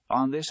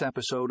On this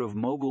episode of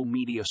Mogul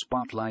Media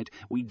Spotlight,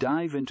 we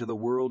dive into the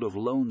world of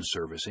loan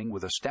servicing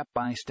with a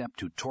step-by-step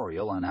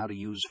tutorial on how to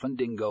use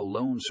Fundingo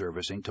loan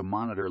servicing to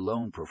monitor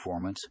loan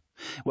performance.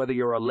 Whether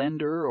you're a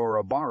lender or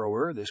a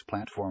borrower, this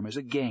platform is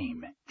a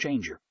game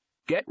changer.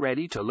 Get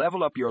ready to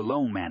level up your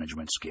loan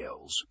management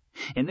skills.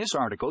 In this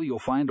article, you'll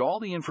find all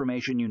the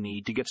information you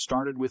need to get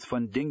started with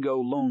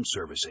Fundingo loan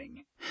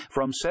servicing.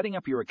 From setting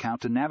up your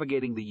account to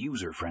navigating the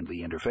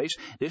user-friendly interface,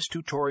 this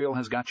tutorial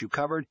has got you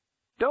covered.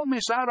 Don't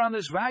miss out on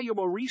this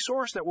valuable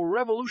resource that will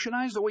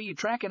revolutionize the way you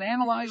track and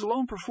analyze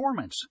loan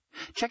performance.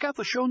 Check out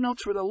the show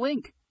notes for the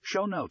link.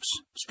 Show notes.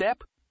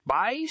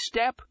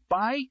 Step-by-step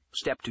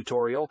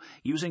tutorial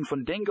using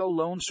Fundingo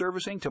loan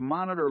servicing to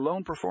monitor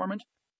loan performance.